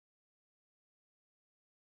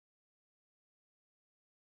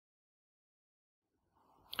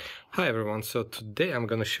Hi everyone, so today I'm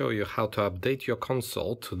going to show you how to update your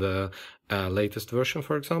console to the latest version,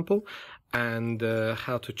 for example, and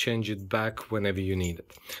how to change it back whenever you need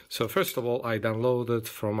it. So first of all, I downloaded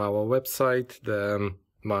from our website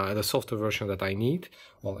the software version that I need.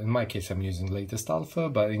 Well, in my case, I'm using latest alpha,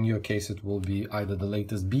 but in your case, it will be either the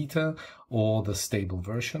latest beta or the stable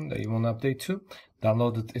version that you want to update to.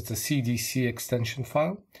 Downloaded, it's a CDC extension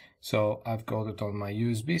file. So I've got it on my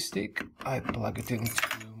USB stick. I plug it into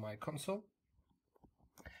my console.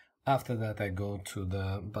 After that, I go to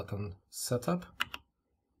the button setup.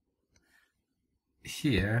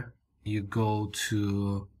 Here you go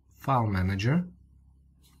to file manager,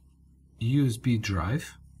 USB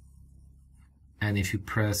drive, and if you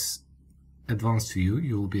press advanced view,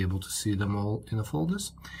 you will be able to see them all in the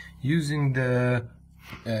folders. Using the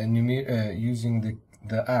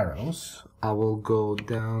arrows, I will go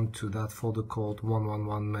down to that folder called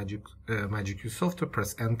 111 MagicQ software,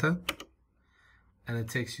 press enter, and it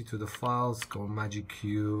takes you to the files called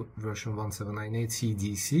MagicQ version 1798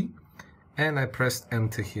 CDC, and I pressed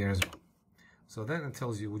enter here as well. So then it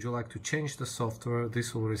tells you, would you like to change the software?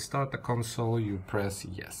 This will restart the console. You press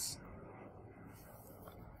yes.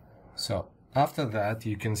 So after that,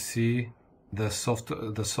 you can see the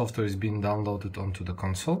software is being downloaded onto the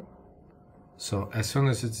console. So as soon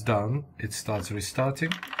as it's done, it starts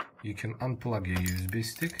restarting. You can unplug your USB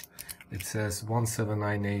stick. It says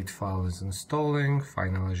 1798 file is installing,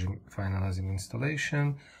 finalizing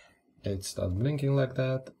installation. It starts blinking like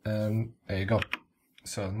that, and there you go.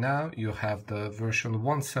 So now you have the version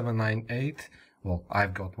 1798. Well,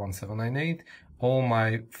 I've got 1798. All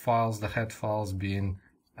my files, the head files, being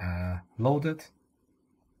loaded.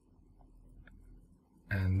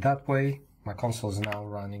 And that way, my console is now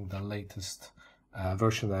running the latest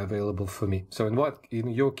version that is available for me. So in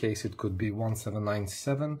your case, it could be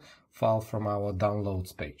 1797 file from our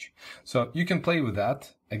downloads page. So you can play with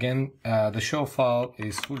that. Again, the show file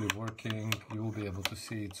is fully working. You will be able to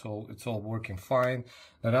see it's all working fine.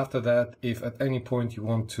 And after that, if at any point you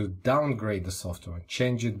want to downgrade the software,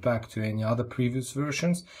 change it back to any other previous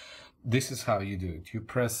versions, this is how you do it. You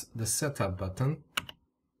press the setup button,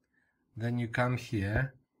 then you come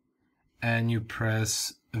here and you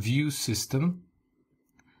press view system,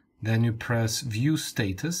 then you press view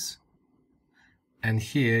status, and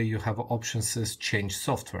here you have an option that says change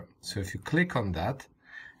software. So if you click on that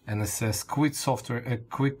and it says quit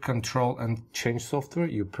control and change software,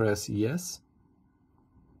 you press yes.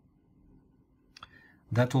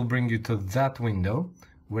 That will bring you to that window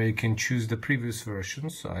where you can choose the previous version.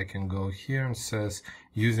 So I can go here and says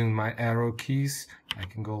using my arrow keys, I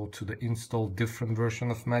can go to the install different version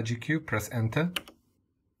of MagicQ, press enter.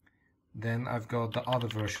 Then I've got the other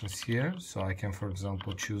versions here. So I can, for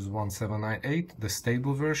example, choose 1798, the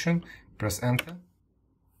stable version, press enter.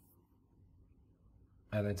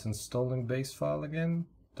 And it's installing base file again,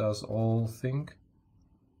 does all thing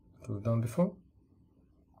that we've done before.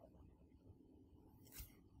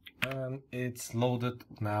 And it's loaded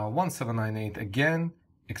now 1798 again,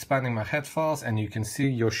 expanding my head files, and you can see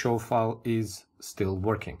your show file is still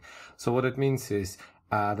working. So what it means is,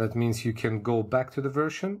 that means you can go back to the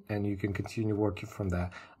version and you can continue working from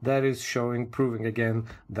there. That is proving again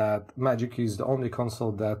that MagicQ is the only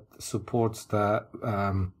console that supports the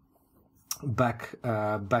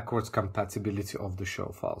backwards compatibility of the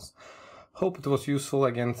show files. Hope it was useful.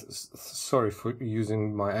 Again, sorry for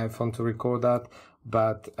using my iPhone to record that,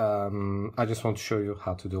 but I just want to show you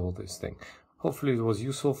how to do all this thing. Hopefully it was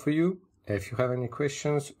useful for you. If you have any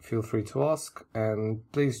questions, feel free to ask, and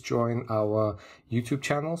please join our YouTube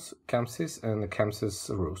channels, ChamSys and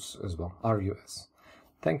ChamSys Rus as well, RUS.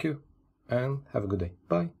 Thank you, and have a good day.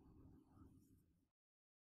 Bye.